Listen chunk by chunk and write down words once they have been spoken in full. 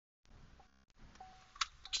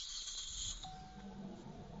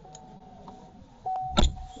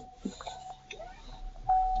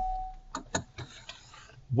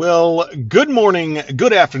Well, good morning,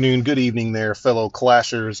 good afternoon, good evening there, fellow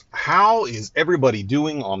Clashers. How is everybody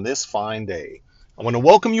doing on this fine day? I want to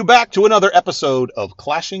welcome you back to another episode of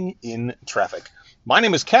Clashing in Traffic. My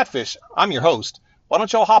name is Catfish. I'm your host. Why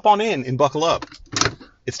don't y'all hop on in and buckle up?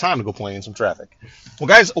 It's time to go play in some traffic. Well,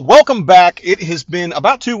 guys, welcome back. It has been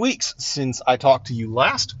about 2 weeks since I talked to you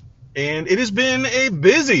last, and it has been a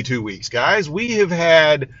busy 2 weeks, guys. We have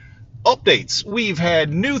had updates. We've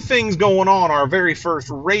had new things going on our very first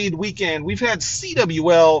raid weekend. We've had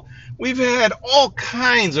CWL. We've had all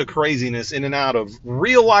kinds of craziness in and out of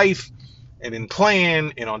real life and in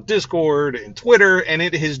clan and on Discord and Twitter, and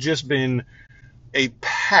it has just been a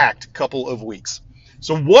packed couple of weeks.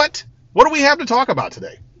 So what do we have to talk about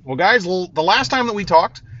today? Well, guys, the last time that we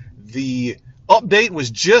talked, the update was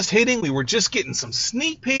just hitting. We were just getting some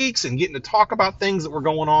sneak peeks and getting to talk about things that were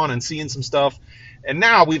going on and seeing some stuff. And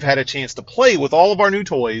now we've had a chance to play with all of our new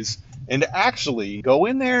toys and to actually go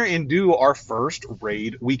in there and do our first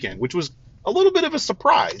raid weekend, which was a little bit of a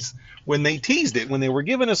surprise when they teased it, when they were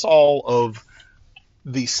giving us all of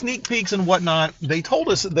the sneak peeks and whatnot. They told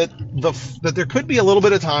us that there could be a little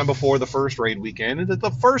bit of time before the first raid weekend, and that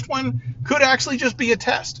the first one could actually just be a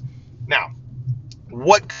test. Now,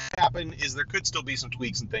 what could happen is there could still be some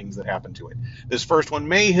tweaks and things that happen to it. This first one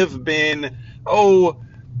may have been,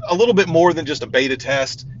 a little bit more than just a beta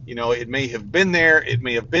test. You know, it may have been there, it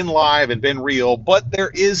may have been live and been real, but there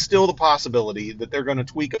is still the possibility that they're going to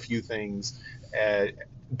tweak a few things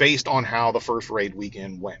based on how the first raid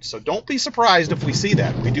weekend went. So don't be surprised if we see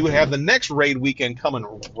that. We do have the next raid weekend coming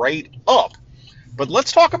right up. But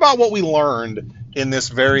let's talk about what we learned in this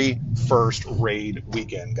very first raid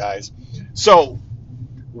weekend, guys. So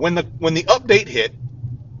when the update hit,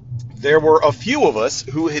 there were a few of us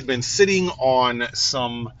who had been sitting on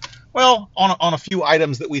on a few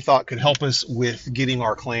items that we thought could help us with getting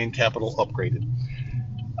our clan capital upgraded.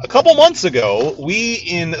 A couple months ago, we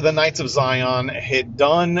in the Knights of Zion had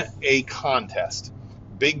done a contest.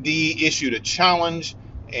 Big D issued a challenge,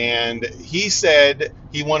 and he said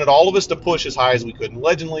he wanted all of us to push as high as we could in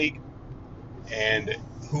Legend League, and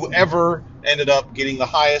whoever ended up getting the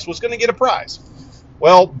highest was going to get a prize.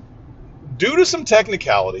 Well, due to some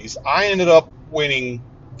technicalities, I ended up winning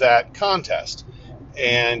that contest.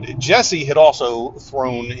 And Jesse had also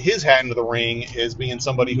thrown his hat into the ring as being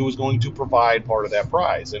somebody who was going to provide part of that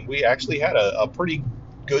prize. And we actually had a pretty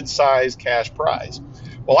good-sized cash prize.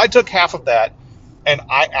 Well, I took half of that, and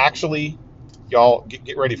I actually, y'all,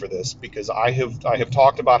 get ready for this, because I have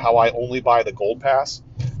talked about how I only buy the gold pass.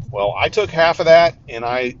 Well, I took half of that, and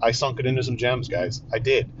I sunk it into some gems, guys. I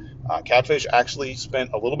did. Catfish actually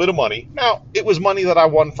spent a little bit of money. Now, it was money that I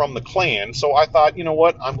won from the clan, so I thought, you know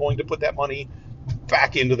what, I'm going to put that money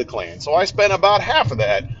back into the clan. So I spent about half of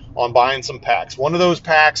that on buying some packs. One of those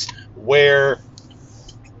packs where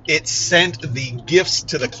it sent the gifts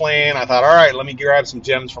to the clan. I thought, all right, let me grab some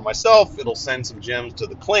gems for myself. It'll send some gems to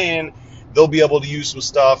the clan. They'll be able to use some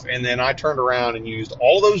stuff. And then I turned around and used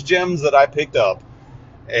all those gems that I picked up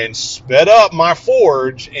and sped up my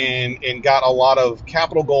forge and got a lot of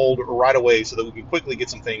capital gold right away so that we could quickly get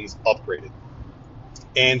some things upgraded.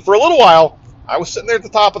 And for a little while, I was sitting there at the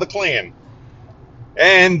top of the clan.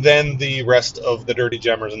 And then the rest of the Dirty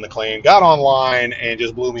Gemmers in the clan got online and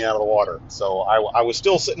just blew me out of the water. So I was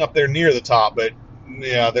still sitting up there near the top, but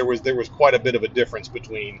yeah, there was quite a bit of a difference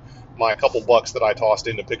between my couple bucks that I tossed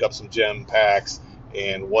in to pick up some gem packs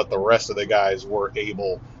and what the rest of the guys were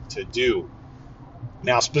able to do.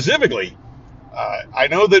 Now, specifically, I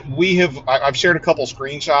know that I've shared a couple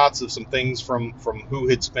screenshots of some things from who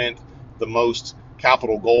had spent the most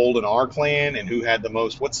capital gold in our clan and who had the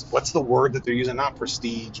most, what's the word that they're using? Not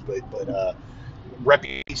prestige, but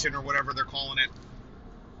reputation or whatever they're calling it.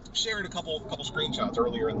 Shared a couple screenshots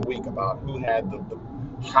earlier in the week about who had the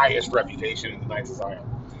highest reputation in the Knights of Zion.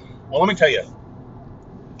 Well, let me tell you,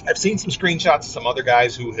 I've seen some screenshots of some other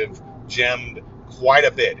guys who have gemmed quite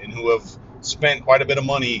a bit and who have spent quite a bit of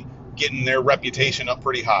money getting their reputation up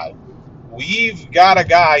pretty high. We've got a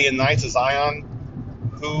guy in Knights of Zion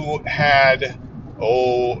who had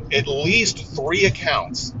at least 3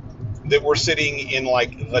 accounts that were sitting in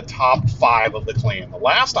like the top 5 of the clan. The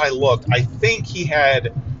last I looked, I think he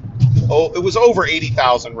had it was over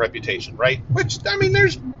 80,000 reputation, right? Which, I mean,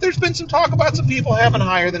 there's been some talk about some people having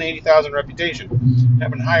higher than 80,000 reputation,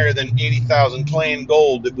 having higher than 80,000 clan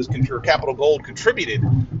gold that was capital gold contributed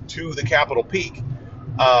to the capital peak.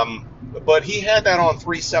 But he had that on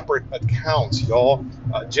 3 separate accounts, y'all.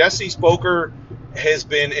 Jesse Spoker has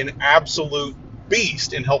been an absolute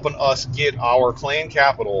beast in helping us get our clan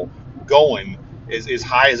capital going as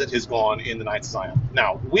high as it has gone in the Knights of Zion.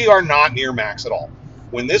 Now, we are not near max at all.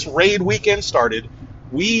 When this raid weekend started,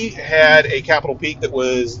 we had a Capital Peak that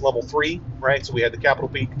was level 3, right? So we had the Capital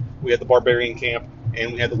Peak, we had the Barbarian Camp,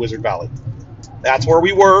 and we had the Wizard Valley. That's where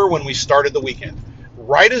we were when we started the weekend.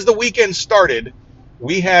 Right as the weekend started,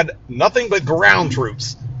 we had nothing but ground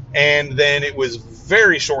troops. And then it was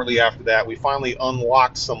very shortly after that, we finally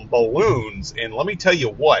unlocked some balloons. And let me tell you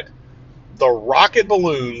what, the rocket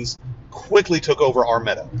balloons quickly took over our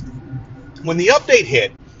meta. When the update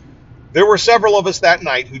hit, there were several of us that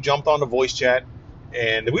night who jumped onto voice chat,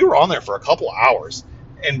 and we were on there for a couple of hours.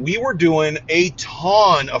 And we were doing a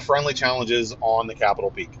ton of friendly challenges on the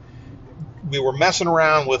Capital Peak. We were messing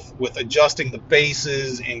around with adjusting the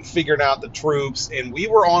bases and figuring out the troops, and we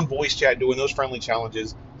were on voice chat doing those friendly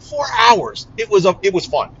challenges for hours. It was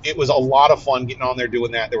fun. It was a lot of fun getting on there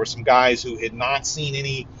doing that. There were some guys who had not seen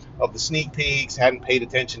any of the sneak peeks, hadn't paid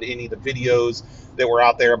attention to any of the videos that were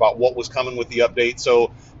out there about what was coming with the update,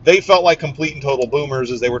 so they felt like complete and total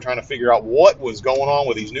boomers as they were trying to figure out what was going on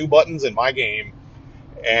with these new buttons in my game.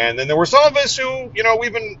 And then there were some of us who,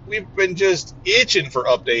 we've been just itching for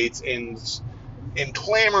updates and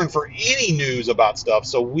clamoring for any news about stuff.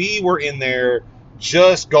 So we were in there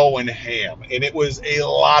just going ham, and it was a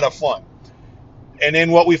lot of fun. And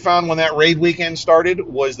then what we found when that raid weekend started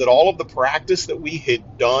was that all of the practice that we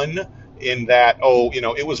had done in that,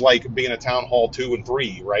 it was like being a Town Hall 2 and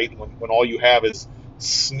 3, right? When all you have is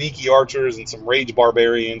sneaky archers and some rage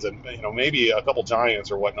barbarians and, maybe a couple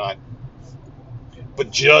giants or whatnot, but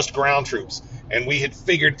just ground troops. And we had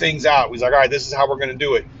figured things out. We was like, all right, this is how we're going to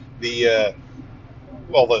do it. The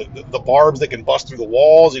barbs that can bust through the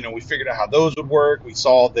walls, we figured out how those would work. We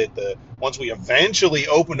saw that once we eventually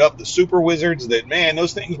opened up the super wizards, that, man,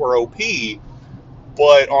 those things were OP.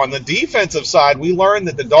 But on the defensive side, we learned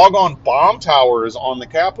that the doggone bomb towers on the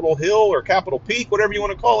Capitol Hill or Capitol Peak, whatever you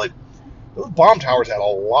want to call it, those bomb towers had a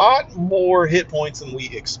lot more hit points than we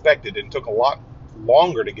expected and took a lot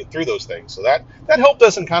longer to get through those things. So that helped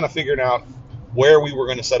us in kind of figuring out where we were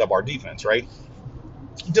going to set up our defense, right?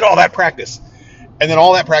 Did all that practice. And then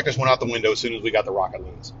all that practice went out the window as soon as we got the rocket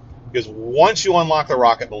balloons. Because once you unlock the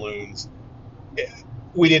rocket balloons,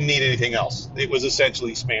 we didn't need anything else. It was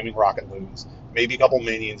essentially spamming rocket balloons. Maybe a couple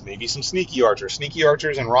minions, maybe some sneaky archers. Sneaky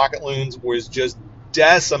archers and rocket balloons was just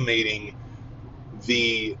decimating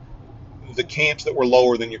the camps that were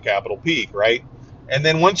lower than your Capital Peak, right? And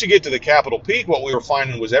then once you get to the Capital Peak, what we were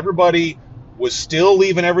finding was everybody was still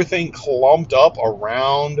leaving everything clumped up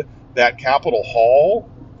around that Capitol Hall.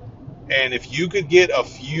 And if you could get a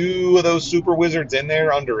few of those super wizards in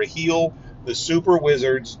there under a heal, the super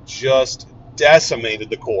wizards just decimated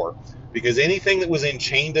the core. Because anything that was in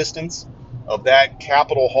chain distance of that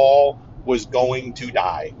Capitol Hall was going to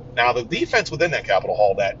die. Now, the defense within that Capitol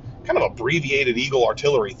Hall, that kind of abbreviated Eagle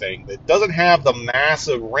artillery thing that doesn't have the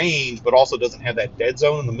massive range but also doesn't have that dead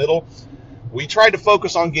zone in the middle, we tried to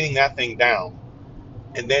focus on getting that thing down.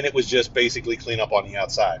 And then it was just basically clean up on the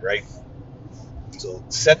outside, right? So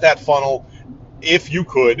set that funnel if you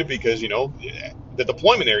could, because, the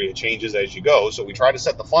deployment area changes as you go. So we try to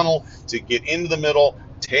set the funnel to get into the middle,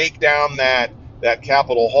 take down that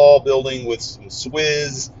Capitol Hall building with some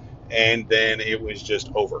Swizz, and then it was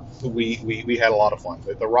just over. We had a lot of fun.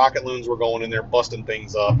 The rocket loons were going in there, busting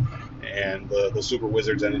things up, and the super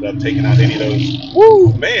wizards ended up taking out any of those.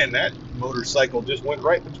 Woo! Man, that motorcycle just went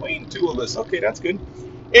right between two of us. Okay, that's good.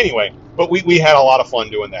 Anyway, but we had a lot of fun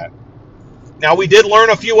doing that. Now, we did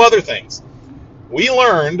learn a few other things. We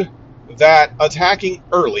learned that attacking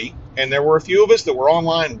early, and there were a few of us that were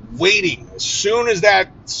online waiting. As soon as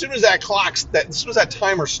that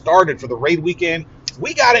timer started for the raid weekend,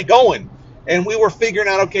 we got it going. And we were figuring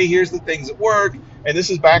out, okay, here's the things that work. And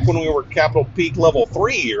this is back when we were Capital Peak level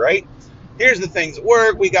 3, right? Here's the things that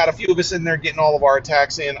work. We got a few of us in there getting all of our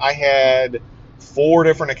attacks in. I had 4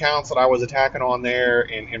 different accounts that I was attacking on there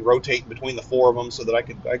and rotating between the 4 of them so that I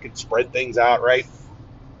could spread things out, right?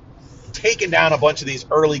 Taking down a bunch of these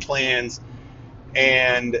early clans,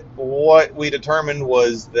 and what we determined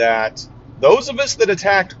was that those of us that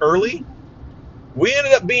attacked early, we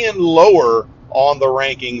ended up being lower on the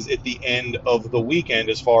rankings at the end of the weekend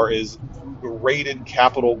as far as rated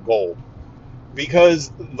capital gold,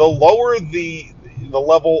 because the lower the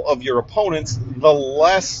level of your opponents, the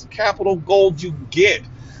less capital gold you get.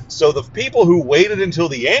 So the people who waited until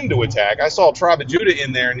the end to attack, I saw Tribe of Judah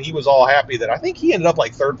in there, and he was all happy that I think he ended up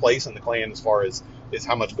like 3rd place in the clan as far as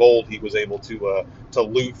how much gold he was able to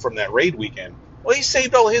loot from that raid weekend. Well, he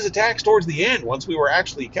saved all his attacks towards the end once we were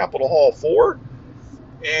actually Capitol Hall 4,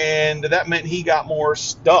 and that meant he got more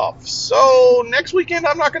stuff. So next weekend,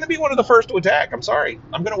 I'm not going to be one of the first to attack. I'm sorry.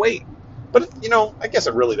 I'm going to wait. But, I guess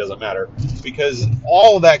it really doesn't matter, because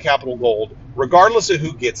all of that capital gold, regardless of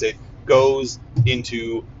who gets it, goes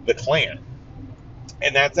into the clan.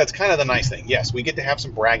 And that's kind of the nice thing. Yes, we get to have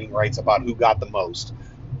some bragging rights about who got the most.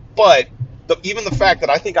 But even the fact that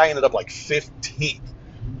I think I ended up like 15th,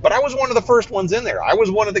 but I was one of the first ones in there. I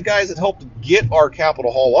was one of the guys that helped get our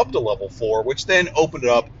Capital Hall up to level 4, which then opened it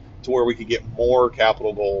up to where we could get more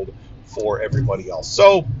Capital Gold for everybody else.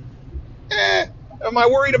 So, am I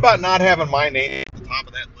worried about not having my name at the top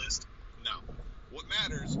of that list? No. What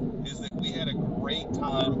matters is that we had a great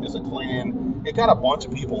time as a clan. It got a bunch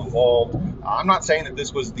of people involved. I'm not saying that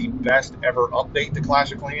this was the best ever update to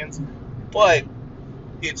Clash of Clans, but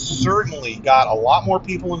it certainly got a lot more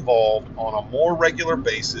people involved on a more regular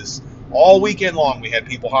basis. All weekend long, we had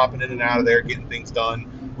people hopping in and out of there, getting things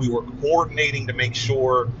done. We were coordinating to make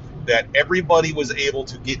sure that everybody was able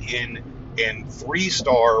to get in and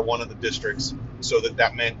 3-star one of the districts, so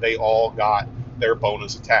that meant they all got their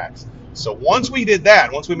bonus attacks. So once we did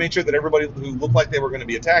that, once we made sure that everybody who looked like they were going to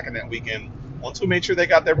be attacking that weekend, once we made sure they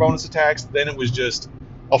got their bonus attacks, then it was just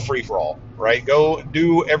a free-for-all, right? Go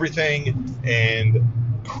do everything and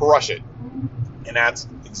crush it. And that's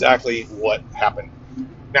exactly what happened.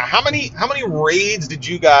 Now, how many raids did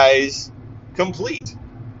you guys complete?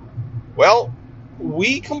 Well,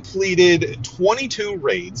 we completed 22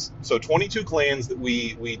 raids, so 22 clans that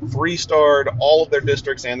we 3-starred all of their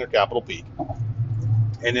districts and their capital peak.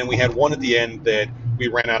 And then we had one at the end that we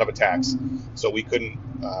ran out of attacks, so we couldn't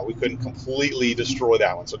completely destroy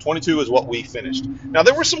that one. So 22 is what we finished. Now,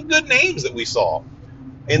 there were some good names that we saw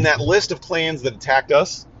in that list of clans that attacked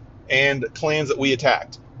us and clans that we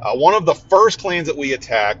attacked. One of the first clans that we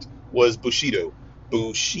attacked was Bushido.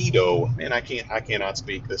 Man, I cannot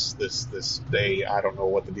speak this day. I don't know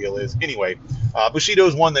what the deal is. Anyway, Bushido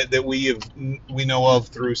is one that we know of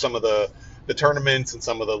through some of the tournaments and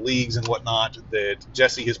some of the leagues and whatnot that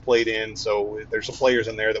Jesse has played in. So there's some players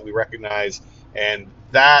in there that we recognize, and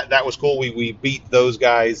that was cool. We beat those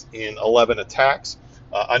guys in 11 attacks.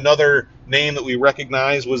 Another name that we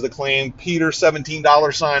recognized was the clan Peter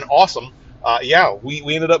 $17 Awesome.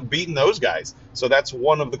 We ended up beating those guys. So that's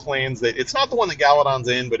one of the clans that, it's not the one that Galadon's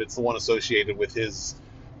in, but it's the one associated with his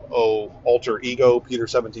alter ego, Peter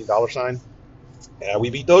 $17. Yeah, we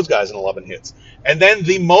beat those guys in 11 hits. And then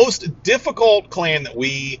the most difficult clan that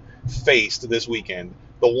we faced this weekend,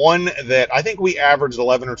 the one that I think we averaged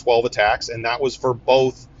 11 or 12 attacks, and that was for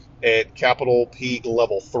both at Capital Peak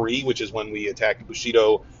level 3, which is when we attacked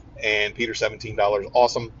Bushido and Peter $17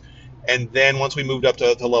 Awesome. And then once we moved up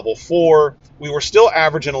to level 4, we were still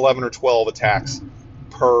averaging 11 or 12 attacks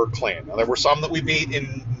per clan. Now, there were some that we beat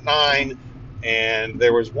in 9, and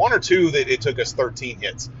there was 1 or 2 that it took us 13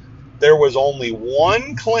 hits. There was only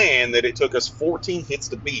one clan that it took us 14 hits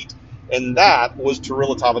to beat, and that was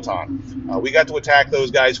Torilla Tavatan. We got to attack those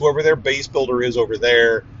guys. Whoever their base builder is over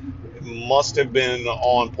there must have been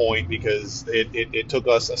on point, because it took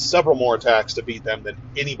us several more attacks to beat them than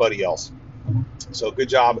anybody else. So good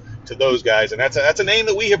job to those guys. And that's a name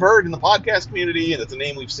that we have heard in the podcast community, and it's a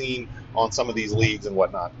name we've seen on some of these leagues and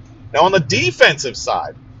whatnot. Now, on the defensive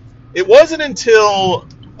side, it wasn't until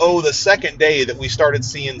the second day that we started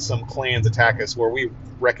seeing some clans attack us where we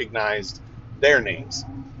recognized their names.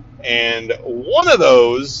 And one of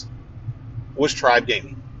those was Tribe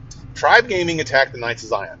Gaming. Tribe Gaming attacked the Knights of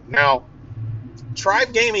Zion. Now,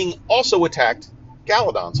 Tribe Gaming also attacked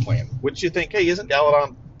Galadon's clan, which you think, hey, isn't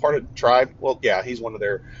Galadon part of Tribe? Well, yeah, he's one of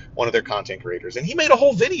their content creators. And he made a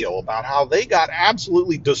whole video about how they got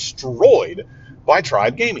absolutely destroyed by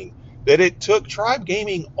Tribe Gaming. That it took Tribe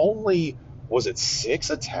Gaming only, was it 6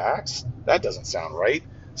 attacks? That doesn't sound right.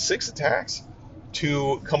 6 attacks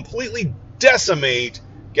to completely decimate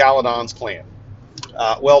Galadon's clan.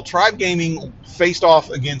 Tribe Gaming faced off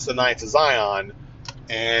against the Knights of Zion,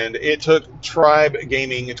 and it took Tribe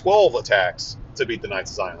Gaming 12 attacks to beat the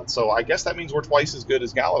Knights of Zion. So I guess that means we're twice as good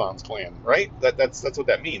as Galadon's clan, right? That's what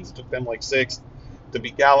that means. It took them like 6 to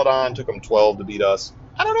beat Galadon, took them 12 to beat us.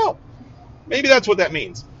 I don't know. Maybe that's what that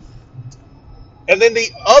means. And then the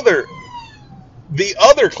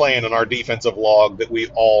other clan in our defensive log that we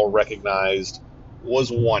all recognized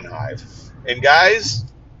was One Hive. And guys,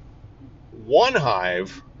 One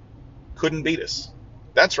Hive couldn't beat us.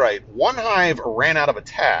 That's right. One Hive ran out of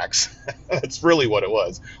attacks. That's really what it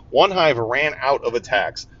was. One Hive ran out of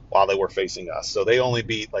attacks while they were facing us. So they only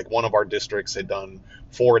beat, like, one of our districts had done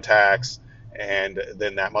 4 attacks, and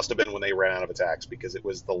then that must have been when they ran out of attacks, because it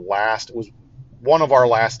was one of our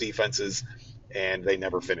last defenses, and they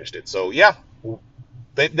never finished it. So yeah,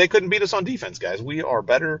 they couldn't beat us on defense, guys. We are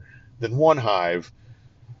better than One Hive.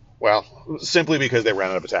 Well, simply because they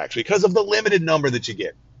ran out of attacks, because of the limited number that you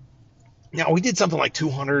get. Now, we did something like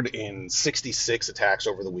 266 attacks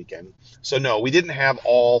over the weekend. So, no, we didn't have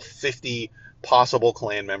all 50 possible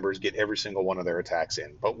clan members get every single one of their attacks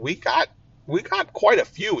in, but we got quite a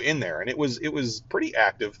few in there, and it was pretty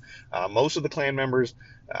active. Most of the clan members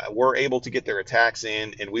were able to get their attacks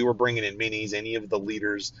in, and we were bringing in minis. Any of the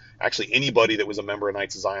leaders, actually anybody that was a member of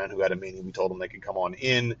Knights of Zion who had a mini, we told them they could come on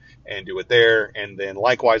in and do it there. And then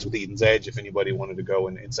likewise with Eden's Edge, if anybody wanted to go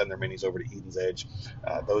and send their minis over to Eden's Edge,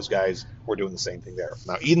 those guys were doing the same thing there.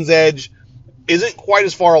 Now, Eden's Edge isn't quite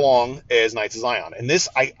as far along as Knights of Zion, and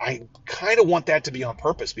I kind of want that to be on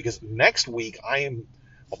purpose, because next week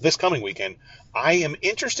this coming weekend, I am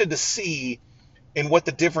interested to see in what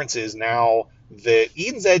the difference is now that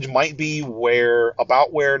Eden's Edge might be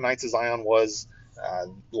about where Knights of Zion was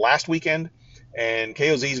last weekend, and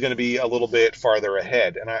KOZ is going to be a little bit farther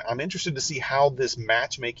ahead. And I'm interested to see how this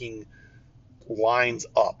matchmaking lines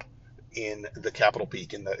up in the Capital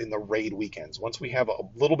Peak in the raid weekends. Once we have a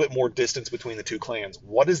little bit more distance between the two clans,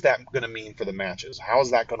 what is that going to mean for the matches? How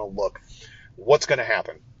is that going to look? What's going to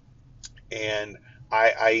happen? And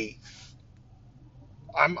I'm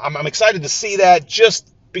excited to see that,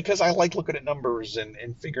 just because I like looking at numbers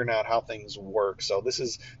and figuring out how things work. So this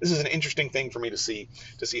is an interesting thing for me to see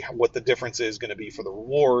what the difference is going to be for the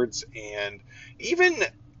rewards, and even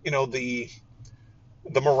the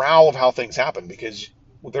morale of how things happen, because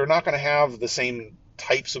they're not going to have the same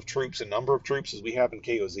types of troops and number of troops as we have in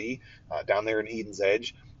KOZ down there in Eden's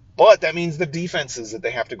Edge. But that means the defenses that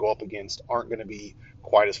they have to go up against aren't going to be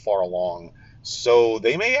quite as far along. So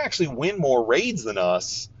they may actually win more raids than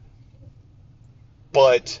us,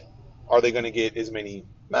 but are they going to get as many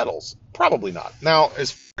medals? Probably not. Now,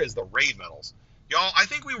 as far as the raid medals, y'all, I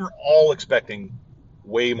think we were all expecting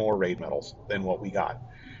way more raid medals than what we got.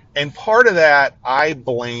 And part of that, I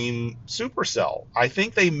blame Supercell. I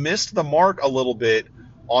think they missed the mark a little bit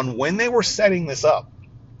on when they were setting this up.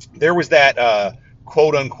 There was that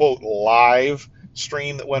quote-unquote live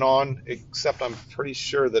stream that went on, except I'm pretty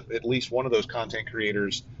sure that at least one of those content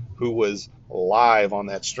creators who was live on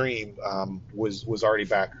that stream was already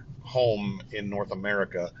back home in North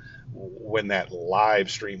America when that live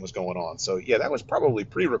stream was going on. So yeah, that was probably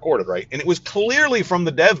pre-recorded, right? And it was clearly from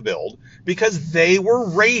the dev build, because they were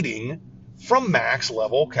raiding from max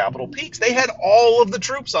level Capital Peaks. They had all of the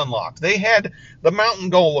troops unlocked. They had the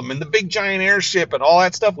mountain golem and the big giant airship, and all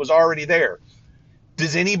that stuff was already there.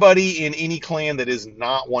 Does anybody in any clan that is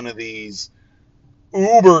not one of these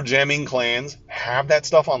uber gemming clans have that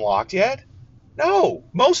stuff unlocked yet? No,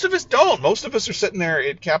 most of us don't. Most of us are sitting there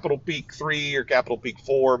at Capital Peak 3 or Capital Peak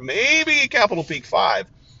 4, maybe Capital Peak 5.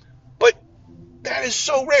 But that is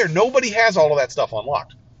so rare. Nobody has all of that stuff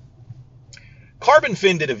unlocked. Carbon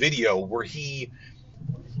Fin did a video where he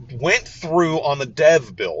went through on the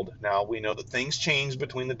dev build. Now, we know that things change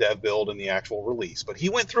between the dev build and the actual release, but he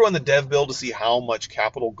went through on the dev build to see how much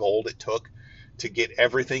capital gold it took to get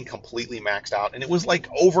everything completely maxed out, and it was like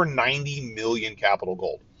over 90 million capital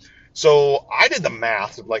gold. So I did the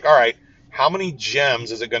math of like, all right, how many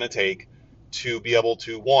gems is it going to take to be able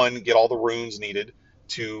to, one, get all the runes needed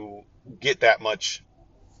to get that much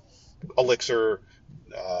elixir,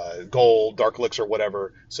 gold, dark elixir,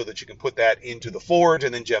 whatever, so that you can put that into the forge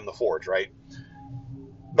and then gem the forge, right?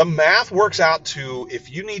 The math works out to, if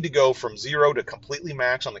you need to go from 0 to completely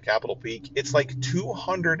max on the Capital Peak, it's like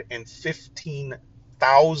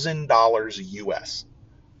 $215,000 US.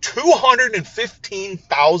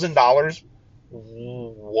 $215,000?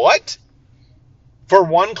 What? For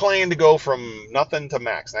one clan to go from nothing to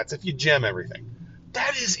max. That's if you gem everything.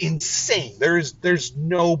 That is insane. There's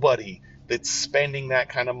nobody that's spending that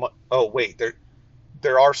kind of money. Oh, wait,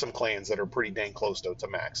 there are some clans that are pretty dang close to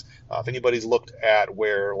max. If anybody's looked at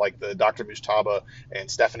where like the Dr. Mushtaba and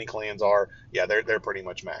Stephanie clans are, yeah, they're pretty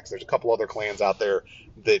much max. There's a couple other clans out there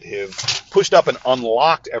that have pushed up and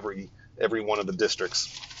unlocked every one of the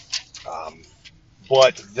districts.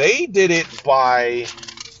 But they did it by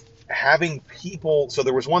having people. So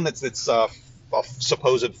there was one that's a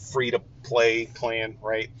supposed free-to-play clan,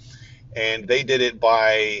 right? And they did it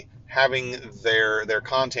by having their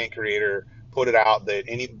content creator put it out that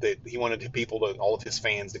he wanted people all of his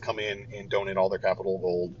fans to come in and donate all their capital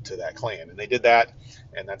gold to that clan, and they did that,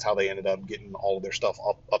 and that's how they ended up getting all of their stuff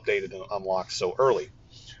updated and unlocked so early.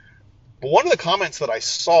 But one of the comments that I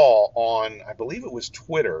saw on, I believe it was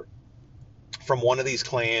Twitter, from one of these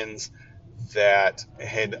clans that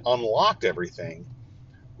had unlocked everything,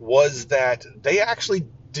 was that they actually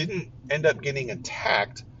didn't end up getting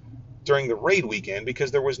attacked during the raid weekend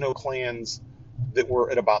because there was no clans that were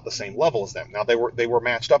at about the same level as them. Now, they were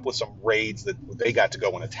matched up with some raids that they got to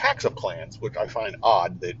go and attack some clans, which I find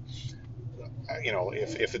odd. That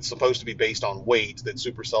if it's supposed to be based on weight, that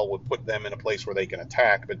Supercell would put them in a place where they can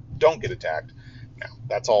attack but don't get attacked. Now,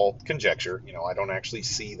 that's all conjecture. I don't actually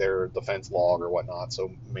see their defense log or whatnot,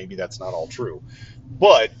 so maybe that's not all true.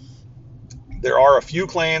 But there are a few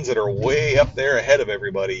clans that are way up there ahead of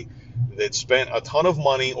everybody that spent a ton of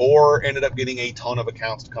money or ended up getting a ton of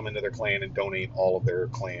accounts to come into their clan and donate all of their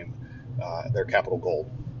clan, their capital gold.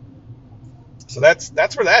 So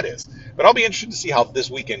that's where that is. But I'll be interested to see how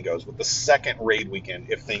this weekend goes with the second raid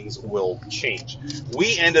weekend, if things will change.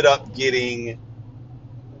 We ended up getting,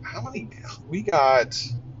 how many? We got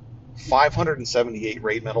 578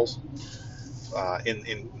 raid medals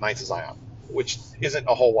in Knights of Zion, which isn't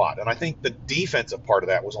a whole lot. And I think the defensive part of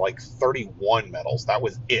that was like 31 medals. That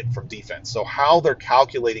was it from defense. So how they're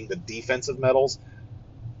calculating the defensive medals,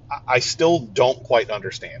 I still don't quite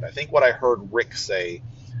understand. I think what I heard Rick say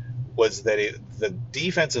was that the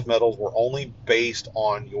defensive medals were only based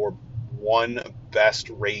on your one best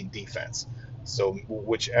raid defense. So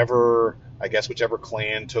whichever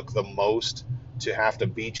clan took the most to have to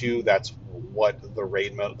beat you, that's what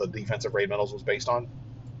the defensive raid medals was based on.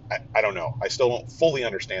 I don't know. I still don't fully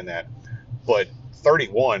understand that, but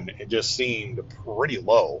 31, it just seemed pretty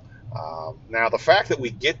low. Now, the fact that we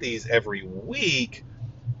get these every week,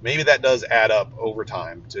 maybe that does add up over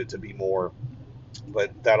time to be more,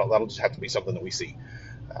 but that'll just have to be something that we see.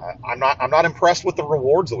 I'm not impressed with the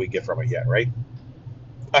rewards that we get from it yet, right?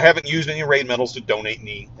 I haven't used any raid medals to donate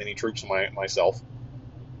any troops myself,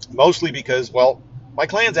 mostly because, well, my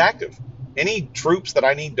clan's active. Any troops that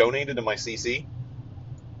I need donated to my CC,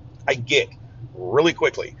 I get really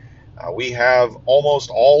quickly. We have almost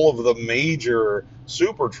all of the major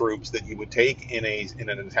super troops that you would take in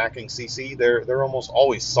an attacking CC. They're almost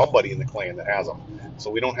always somebody in the clan that has them, so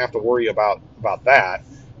we don't have to worry about that.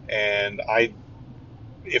 And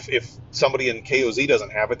if somebody in KOZ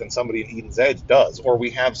doesn't have it, then somebody in Eden's Edge does. Or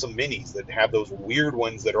we have some minis that have those weird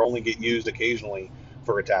ones that are only get used occasionally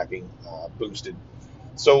for attacking boosted.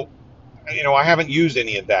 So, I haven't used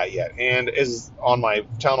any of that yet. And as on my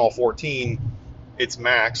Town Hall 14, it's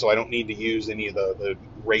max, so I don't need to use any of the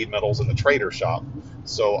raid medals in the trader shop.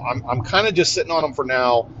 So I'm kind of just sitting on them for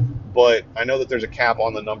now, but I know that there's a cap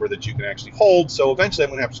on the number that you can actually hold, so eventually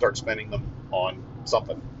I'm going to have to start spending them on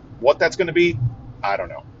something. What that's going to be, I don't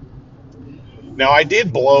know. Now, I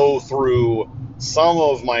did blow through some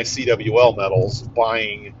of my CWL medals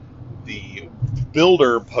buying the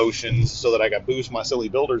builder potions so that I could boost my silly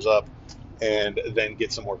builders up and then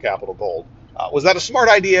get some more capital gold. Was that a smart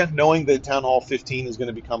idea, knowing that Town Hall 15 is going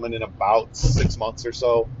to be coming in about 6 months or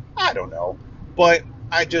so? I don't know. But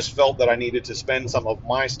I just felt that I needed to spend some of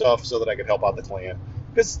my stuff so that I could help out the clan.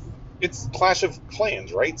 Because it's Clash of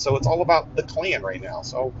Clans, right? So it's all about the clan right now.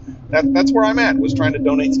 So that's where I'm at, was trying to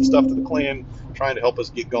donate some stuff to the clan, trying to help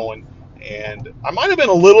us get going. And I might have been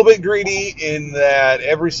a little bit greedy in that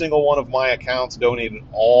every single one of my accounts donated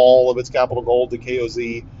all of its capital gold to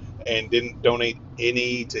KOZ and didn't donate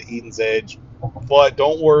any to Eden's Edge. But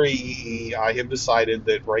don't worry, EE, I have decided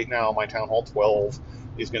that right now my Town Hall 12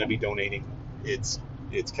 is going to be donating its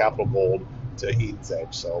capital gold to Eden's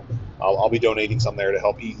Edge. So I'll be donating some there to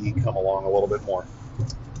help EE come along a little bit more.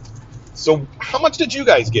 So how much did you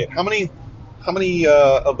guys get? How many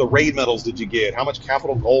of the raid medals did you get? How much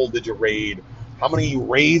capital gold did you raid? How many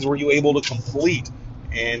raids were you able to complete?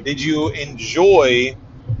 And did you enjoy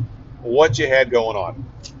what you had going on?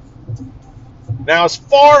 Now, as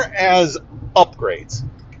far as upgrades,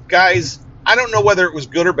 guys, I don't know whether it was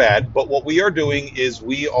good or bad, but what we are doing is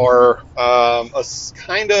we are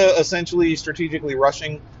kind of essentially strategically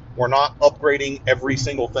rushing. We're not upgrading every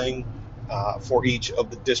single thing for each of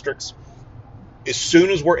the districts. As soon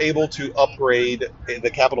as we're able to upgrade the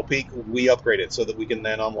Capital Peak, we upgrade it so that we can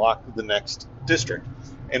then unlock the next district.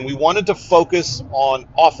 And we wanted to focus on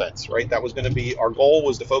offense, right? That was going to be, our goal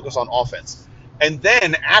was to focus on offense. And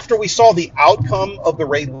then after we saw the outcome of the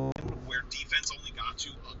raid, where defense only got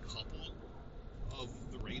you a couple of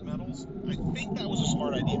the raid medals, I think that was a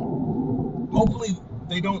smart idea. Hopefully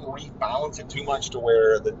they don't rebalance it too much to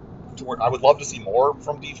where I would love to see more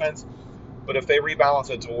from defense. But if they rebalance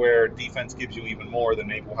it to where defense gives you even more, then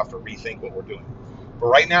maybe we'll have to rethink what we're doing. But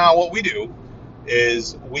right now, what we do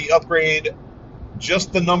is we upgrade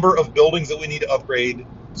just the number of buildings that we need to upgrade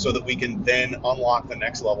so that we can then unlock the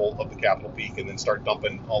next level of the Capital Peak and then start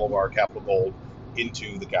dumping all of our capital gold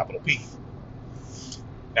into the Capital Peak.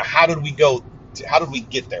 Now, how did we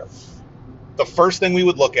get there? The first thing we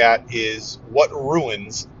would look at is what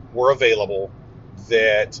ruins were available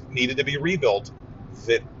that needed to be rebuilt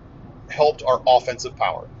that helped our offensive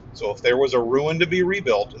power. So if there was a ruin to be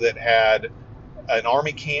rebuilt that had an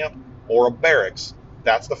army camp or a barracks,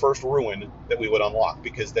 that's the first ruin that we would unlock,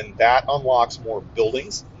 because then that unlocks more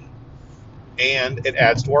buildings and it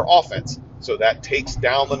adds to our offense. So that takes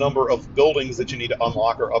down the number of buildings that you need to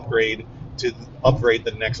unlock or upgrade to upgrade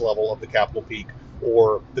the next level of the Capitol Peak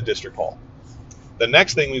or the District Hall. The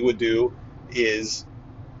next thing we would do is,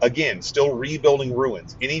 again, still rebuilding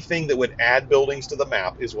ruins. Anything that would add buildings to the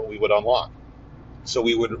map is what we would unlock. So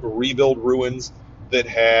we would rebuild ruins that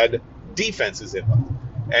had defenses in them.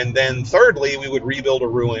 And then thirdly, we would rebuild a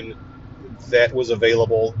ruin that was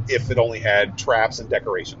available if it only had traps and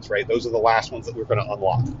decorations, right? Those are the last ones that we're going to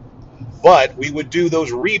unlock. But we would do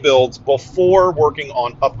those rebuilds before working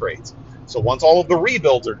on upgrades. So once all of the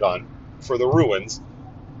rebuilds are done for the ruins,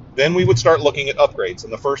 then we would start looking at upgrades.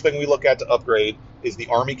 And the first thing we look at to upgrade is the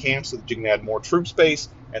army camp, so that you can add more troop space,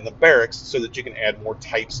 and the barracks so that you can add more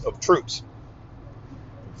types of troops.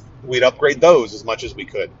 We'd upgrade those as much as we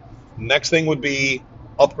could. Next thing would be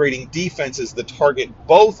upgrading defenses that target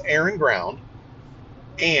both air and ground,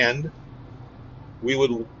 and we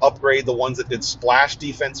would upgrade the ones that did splash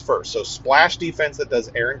defense first. So splash defense that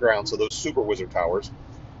does air and ground, so those super wizard towers,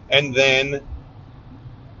 and then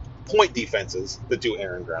point defenses that do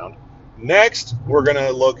air and ground. Next, we're going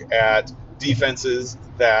to look at defenses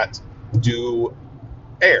that do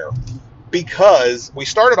air, because we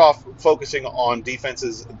started off focusing on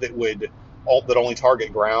defenses that only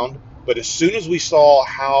target ground, but as soon as we saw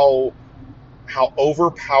how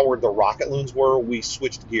overpowered the rocket loons were, we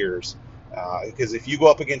switched gears. Because if you go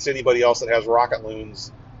up against anybody else that has rocket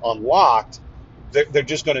loons unlocked, they're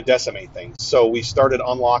just going to decimate things. So we started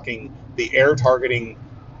unlocking the air targeting,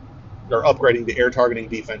 or upgrading the air targeting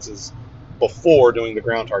defenses before doing the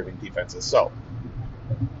ground targeting defenses. So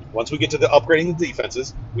once we get to the upgrading the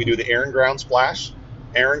defenses, we do the air and ground splash,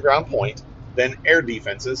 air and ground point, then air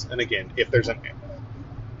defenses. And again, if there's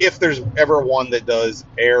ever one that does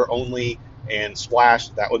air only and splash,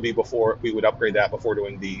 that would be before we would upgrade that before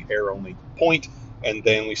doing the air only point, and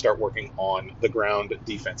then we start working on the ground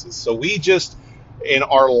defenses. So we just, in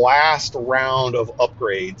our last round of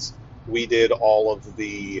upgrades, we did all of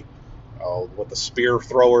the with the spear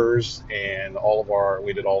throwers and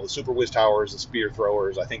we did all the super whiz towers, the spear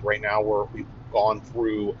throwers. I think right now we've gone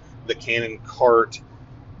through the cannon cart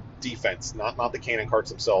defense, not the cannon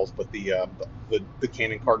carts themselves, but the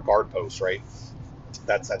cannon cart guard posts, right?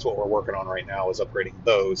 That's what we're working on right now, is upgrading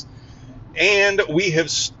those. And we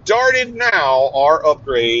have started now our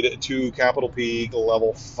upgrade to Capitol Peak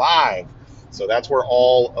level 5. So that's where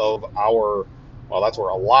that's where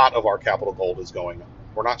a lot of our capital gold is going.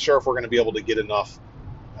 We're not sure if we're going to be able to get enough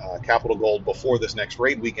capital gold before this next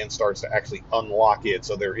raid weekend starts to actually unlock it.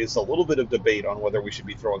 So there is a little bit of debate on whether we should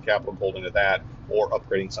be throwing capital gold into that or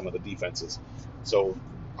upgrading some of the defenses. So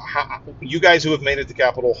you guys who have made it to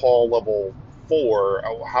Capitol Hall level 4,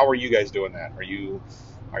 how are you guys doing that?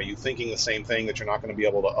 Are you thinking the same thing, that you're not going to be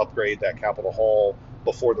able to upgrade that Capitol Hall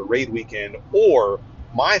before the raid weekend? Or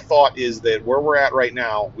my thought is that where we're at right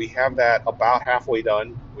now, we have that about halfway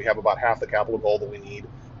done. We have about half the capital gold that we need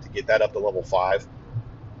to get that up to level 5.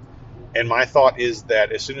 And my thought is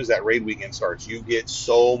that as soon as that raid weekend starts, you get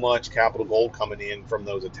so much capital gold coming in from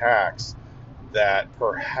those attacks that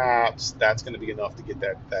perhaps that's going to be enough to get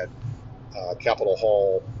that Capitol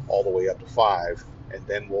Hall all the way up to 5. And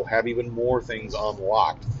then we'll have even more things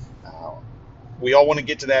unlocked. We all want to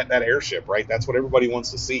get to that airship, right? That's what everybody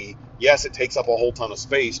wants to see. Yes, it takes up a whole ton of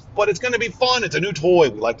space, but it's going to be fun. It's a new toy.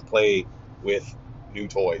 We like to play with new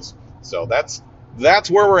toys. So that's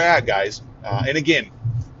where we're at, guys. And again,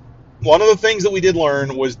 one of the things that we did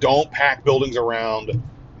learn was don't pack buildings around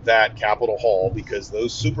that Capitol Hall, because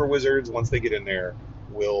those super wizards, once they get in there,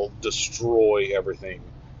 will destroy everything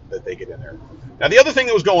that they get in there. Now, the other thing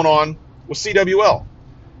that was going on was CWL.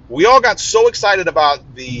 We all got so excited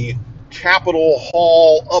about the Capitol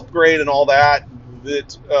Hall upgrade and all that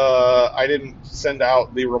I didn't send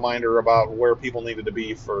out the reminder about where people needed to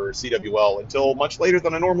be for CWL until much later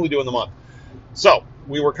than I normally do in the month. So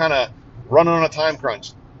we were kind of running on a time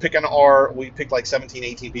crunch. We picked like 17,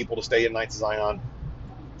 18 people to stay in Knights of Zion,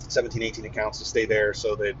 17, 18 accounts to stay there,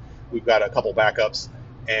 so that we've got a couple backups,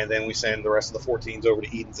 and then we send the rest of the 14s over to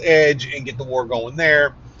Eden's Edge and get the war going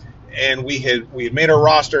there. And we had made our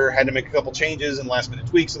roster, had to make a couple changes and last minute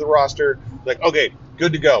tweaks to the roster. Like, okay,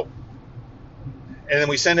 good to go. And then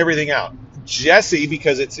we send everything out. Jesse,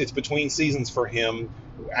 because it's between seasons for him,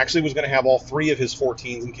 actually was going to have all 3 of his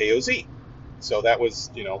 14s in KOZ. So that was,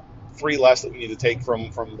 3 less that we need to take from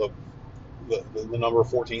the number of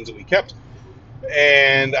 14s that we kept.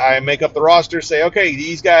 And I make up the roster, say, okay,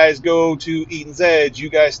 these guys go to Eden's Edge, you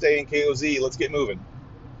guys stay in KOZ, let's get moving.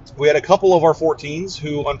 We had a couple of our 14s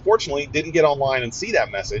who unfortunately didn't get online and see that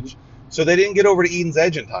message, So they didn't get over to Eden's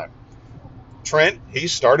Edge in time. Trent, he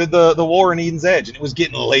started the war in Eden's Edge, and it was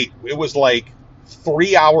getting late. It was like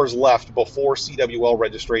 3 hours left before CWL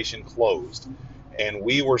registration closed, and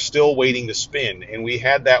we were still waiting to spin. And we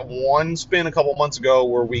had that one spin a couple months ago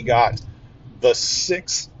where we got the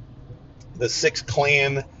six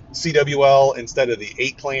clan CWL instead of the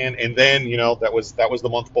 8 clan, and then that was the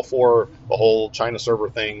month before the whole China server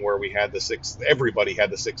thing where we had the 6. Everybody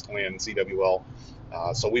had the 6 clan CWL.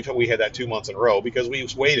 So we had that 2 months in a row because we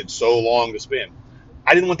waited so long to spin.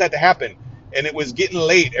 I didn't want that to happen, and it was getting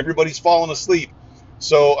late. Everybody's falling asleep.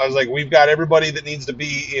 So I was like, we've got everybody that needs to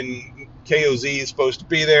be in KOZ is supposed to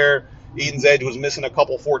be there. Eden's Edge was missing a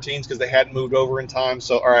couple 14s because they hadn't moved over in time.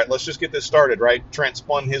 So, all right, let's just get this started, right? Trent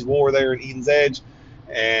spun his war there in Eden's Edge,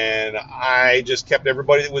 and I just kept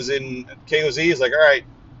everybody that was in KOZ is like, all right,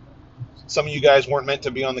 some of you guys weren't meant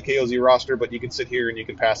to be on the KOZ roster, but you can sit here and you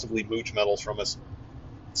can passively mooch medals from us.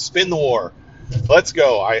 Spin the war. Let's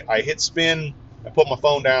go. I hit spin. I put my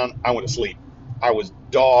phone down. I went to sleep. I was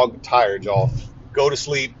dog tired, y'all. Go to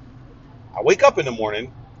sleep. I wake up in the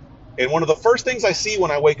morning, and one of the first things I see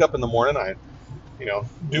when I wake up in the morning, I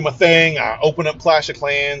do my thing. I open up Clash of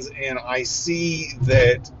Clans, and I see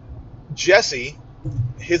that Jesse,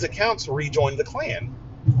 his accounts rejoined the clan.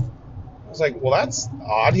 I was like, well, that's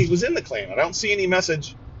odd. He was in the clan. I don't see any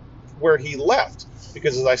message where he left,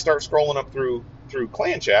 because as I start scrolling up through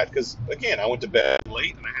clan chat, because again, I went to bed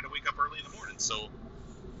late and I had to wake up early in the morning, so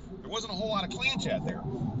there wasn't a whole lot of clan chat there.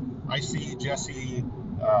 I see Jesse,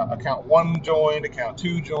 account 1 joined, account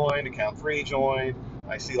 2 joined, account 3 joined.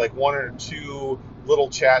 I see like 1 or 2 little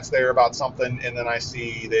chats there about something, and then I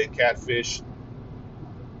see that Catfish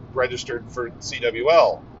registered for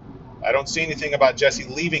CWL. I don't see anything about Jesse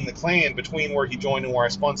leaving the clan between where he joined and where I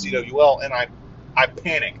spun CWL, and I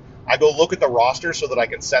panic. I go look at the roster so that I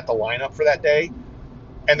can set the lineup for that day,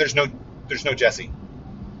 and there's no Jesse.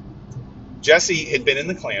 Jesse had been in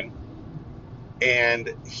the clan,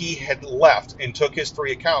 and he had left and took his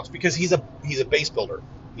 3 accounts because he's a base builder.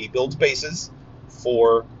 He builds bases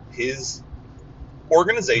for his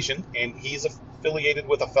organization, and he's affiliated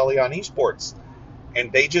with Aphelion Esports.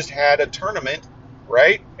 And they just had a tournament,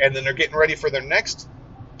 right? And then they're getting ready for their next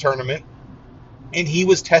tournament, and he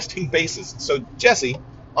was testing bases. So Jesse,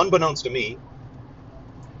 unbeknownst to me,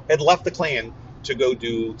 had left the clan to go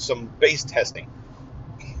do some base testing.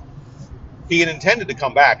 He had intended to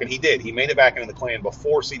come back, and he did. He made it back into the clan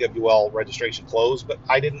before CWL registration closed, but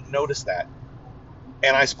I didn't notice that.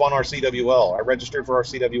 And I spun our CWL. I registered for our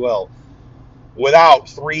CWL without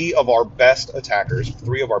 3 of our best attackers,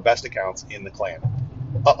 3 of our best accounts in the clan.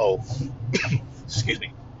 Uh-oh. Excuse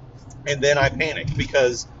me. And then I panicked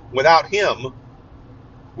because without him,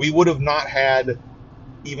 we would have not had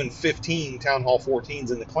even 15 Town Hall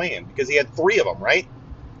 14s in the clan because he had 3 of them, right?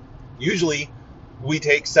 Usually we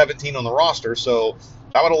take 17 on the roster, so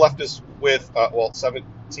that would have left us with,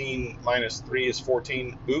 17 minus 3 is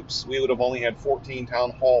 14. Oops, we would have only had 14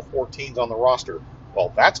 Town Hall 14s on the roster.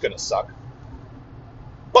 Well, that's going to suck.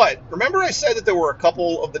 But remember I said that there were a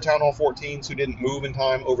couple of the Town Hall 14s who didn't move in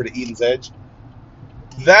time over to Eden's Edge?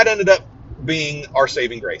 That ended up being our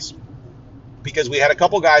saving grace, because we had a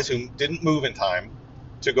couple guys who didn't move in time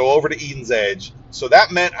to go over to Eden's Edge. So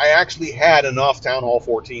that meant I actually had enough Town Hall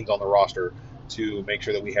 14s on the roster to make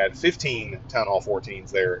sure that we had 15 Town Hall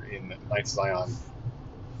 14s there in Knights of Zion.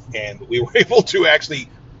 And we were able to actually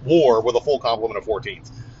war with a full complement of 14s.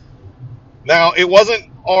 Now, it wasn't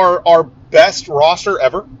our best roster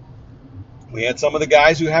ever. We had some of the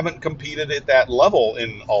guys who haven't competed at that level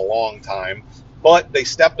in a long time, but they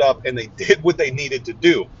stepped up and they did what they needed to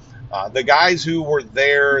do. The guys who were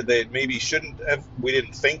there that maybe shouldn't have, we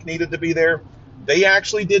didn't think needed to be there, they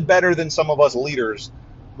actually did better than some of us leaders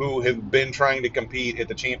who have been trying to compete at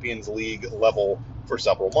the Champions League level for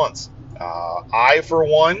several months. I, for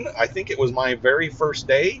one, I think it was my very first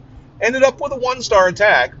day, ended up with a 1-star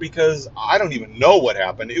attack because I don't even know what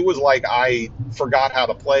happened. It was like I forgot how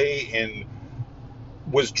to play and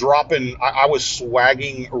was dropping, I was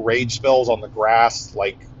swagging rage spells on the grass,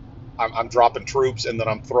 like I'm dropping troops and then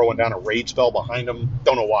I'm throwing down a rage spell behind them.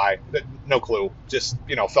 Don't know why. No clue. Just,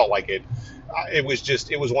 felt like it. It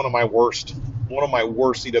was one of my worst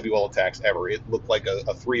CWL attacks ever. It looked like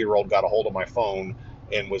a 3-year-old got a hold of my phone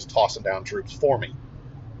and was tossing down troops for me.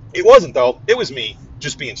 It wasn't, though. It was me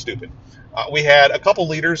just being stupid. We had a couple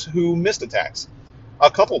leaders who missed attacks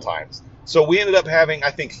a couple times. So we ended up having,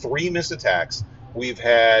 I think, 3 missed attacks. We've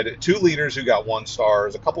had 2 leaders who got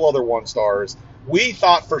 1-stars, a couple other 1-stars. We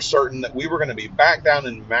thought for certain that we were going to be back down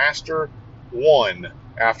in Master 1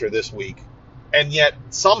 after this week. And yet,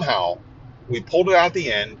 somehow, we pulled it out at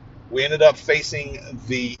the end. We ended up facing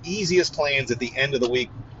the easiest clans at the end of the week,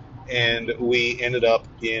 and we ended up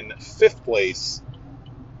in fifth place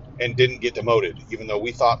and didn't get demoted, even though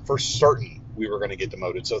we thought for certain we were going to get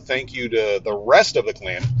demoted. So thank you to the rest of the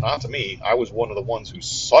clan, not to me. I was one of the ones who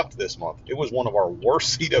sucked this month. It was one of our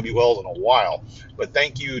worst CWLs in a while. But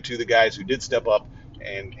thank you to the guys who did step up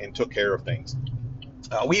and took care of things.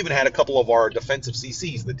 We even had a couple of our defensive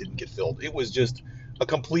CCs that didn't get filled. It was just a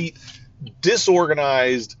complete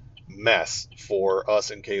disorganized mess for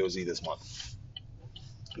us in KOZ this month.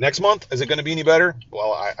 Next month, is it going to be any better?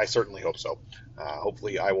 Well, I certainly hope so.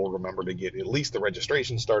 Hopefully, I will remember to get at least the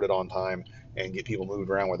registration started on time and get people moved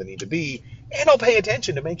around where they need to be. And I'll pay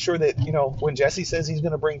attention to make sure that, when Jesse says he's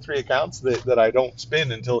going to bring 3 accounts, that I don't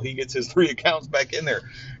spin until he gets his 3 accounts back in there,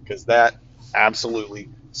 because that absolutely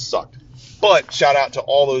sucked. But shout out to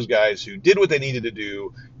all those guys who did what they needed to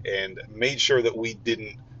do and made sure that we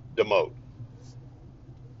didn't demote.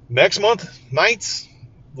 Next month, Knights,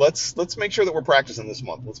 let's make sure that we're practicing this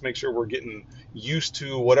month. Let's make sure we're getting used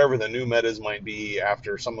to whatever the new metas might be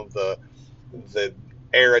after some of the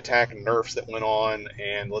air attack nerfs that went on,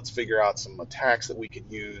 and let's figure out some attacks that we can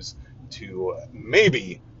use to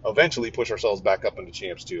maybe eventually push ourselves back up into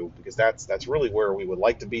Champs 2, because that's really where we would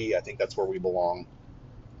like to be. I think that's where we belong,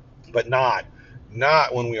 but not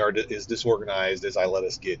when we are as disorganized as I let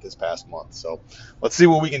us get this past month. So let's see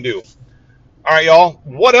what we can do. All right, y'all.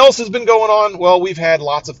 What else has been going on? Well, we've had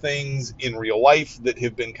lots of things in real life that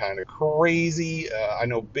have been kind of crazy. I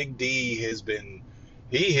know Big D has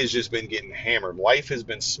just been getting hammered. Life has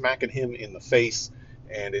been smacking him in the face,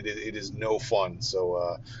 and it is no fun.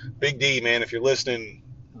 So, Big D, man, if you're listening,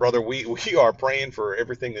 brother, we are praying for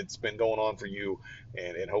everything that's been going on for you,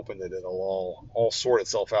 and hoping that it'll all sort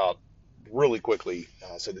itself out really quickly,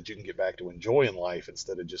 so that you can get back to enjoying life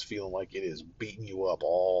instead of just feeling like it is beating you up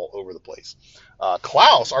all over the place.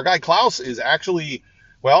 Klaus, our guy Klaus, is actually,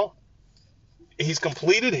 well, he's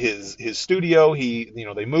completed his studio.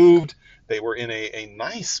 They moved. They were in a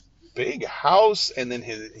nice big house, and then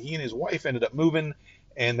he and his wife ended up moving,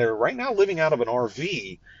 and they're right now living out of an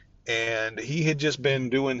RV. And he had just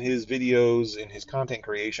been doing his videos and his content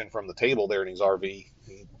creation from the table there in his RV.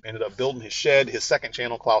 He ended up building his shed. His second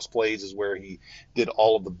channel, Klaus Plays, is where he did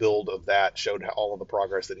all of the build of that, showed all of the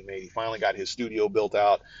progress that he made. He finally got his studio built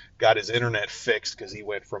out, got his internet fixed, because he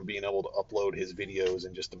went from being able to upload his videos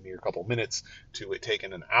in just a mere couple minutes to it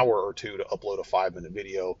taking an hour or two to upload a 5-minute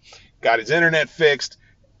video. Got his internet fixed,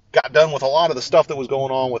 got done with a lot of the stuff that was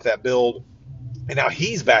going on with that build. And now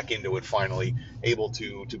he's back into it, finally able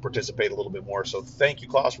to participate a little bit more. So thank you,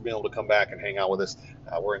 Klaus, for being able to come back and hang out with us.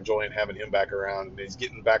 We're enjoying having him back around. He's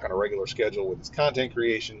getting back on a regular schedule with his content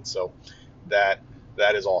creation, so that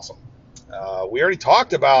is awesome. We already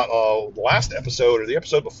talked about the last episode, or the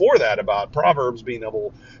episode before that, about Proverbs being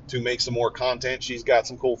able to make some more content. She's got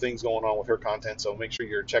some cool things going on with her content, so make sure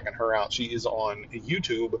you're checking her out. She is on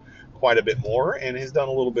YouTube quite a bit more and has done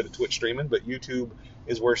a little bit of Twitch streaming, but YouTube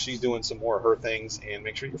is where she's doing some more of her things. And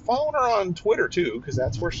make sure you're following her on Twitter too, because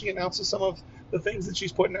that's where she announces some of the things that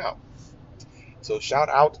she's putting out. So shout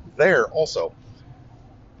out there also.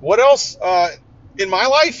 What else in my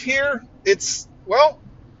life here? It's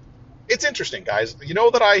interesting, guys. You know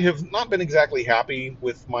that I have not been exactly happy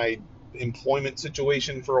with my employment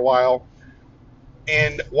situation for a while.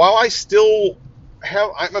 And while I'm still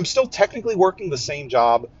technically working the same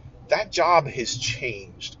job, that job has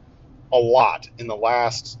changed a lot in the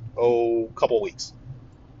last couple weeks.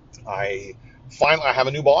 I have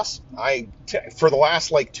a new boss. For the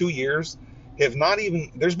last 2 years have not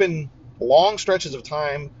even, there's been long stretches of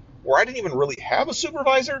time where I didn't even really have a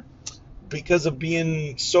supervisor, because of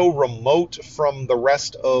being so remote from the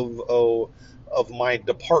rest of my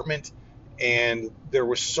department, and there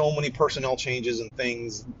were so many personnel changes and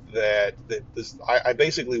things that I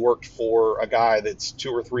basically worked for a guy that's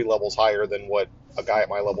 2 or 3 levels higher than what a guy at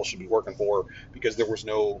my level should be working for, because there was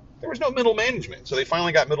no middle management. So they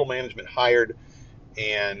finally got middle management hired,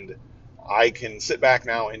 and I can sit back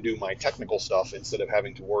now and do my technical stuff instead of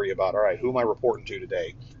having to worry about, all right, who am I reporting to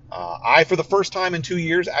today? I, for the first time in 2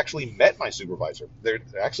 years, actually met my supervisor.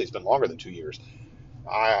 Actually, it's been longer than 2 years.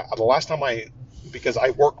 The last time because I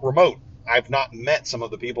work remote, I've not met some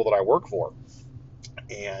of the people that I work for.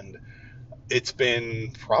 And it's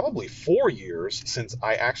been probably 4 years since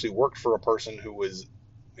I actually worked for a person who was,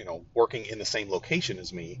 working in the same location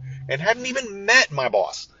as me and hadn't even met my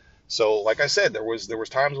boss. So, like I said, there was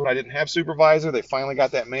times when I didn't have supervisor. They finally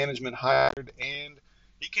got that management hired, and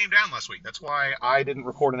he came down last week. That's why I didn't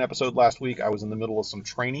record an episode last week. I was in the middle of some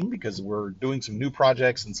training, because we're doing some new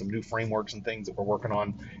projects and some new frameworks and things that we're working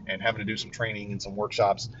on, and having to do some training and some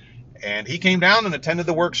workshops. And he came down and attended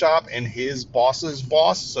the workshop, and his boss's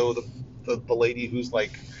boss, so the lady who's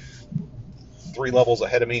like 3 levels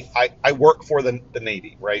ahead of me, I work for the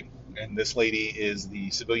Navy, right? And this lady is the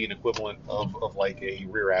civilian equivalent of like a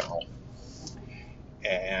rear admiral.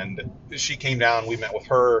 And she came down, we met with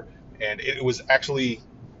her, and it was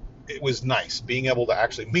nice being able to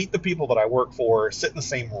actually meet the people that I work for, sit in the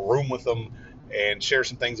same room with them, and share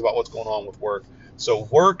some things about what's going on with work. So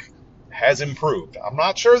work has improved. I'm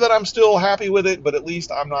not sure that I'm still happy with it, but at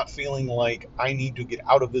least I'm not feeling like I need to get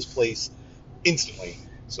out of this place instantly.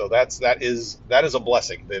 So that is a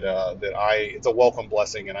blessing it's a welcome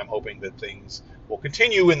blessing, and I'm hoping that things will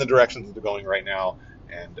continue in the directions that they're going right now,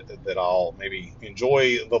 and that I'll maybe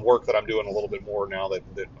enjoy the work that I'm doing a little bit more now that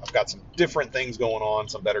I've got some different things going on,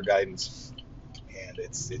 some better guidance, and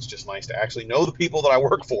it's just nice to actually know the people that I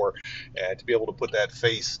work for, and to be able to put that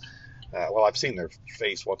face. Well, I've seen their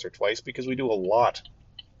face once or twice because we do a lot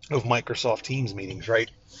of Microsoft Teams meetings,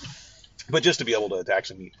 right? But just to be able to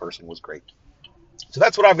actually meet in person was great. So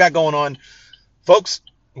that's what I've got going on. Folks,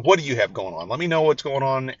 what do you have going on? Let me know what's going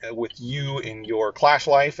on with you in your Clash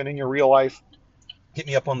life and in your real life. Hit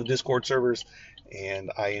me up on the Discord servers,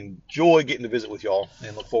 and I enjoy getting to visit with y'all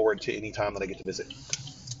and look forward to any time that I get to visit.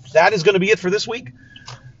 That is going to be it for this week.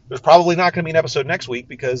 There's probably not going to be an episode next week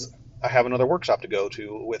because I have another workshop to go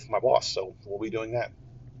to with my boss, so we'll be doing that.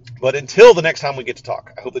 But until the next time we get to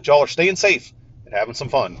talk, I hope that y'all are staying safe and having some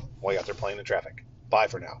fun while you're out there playing in traffic. Bye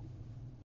for now.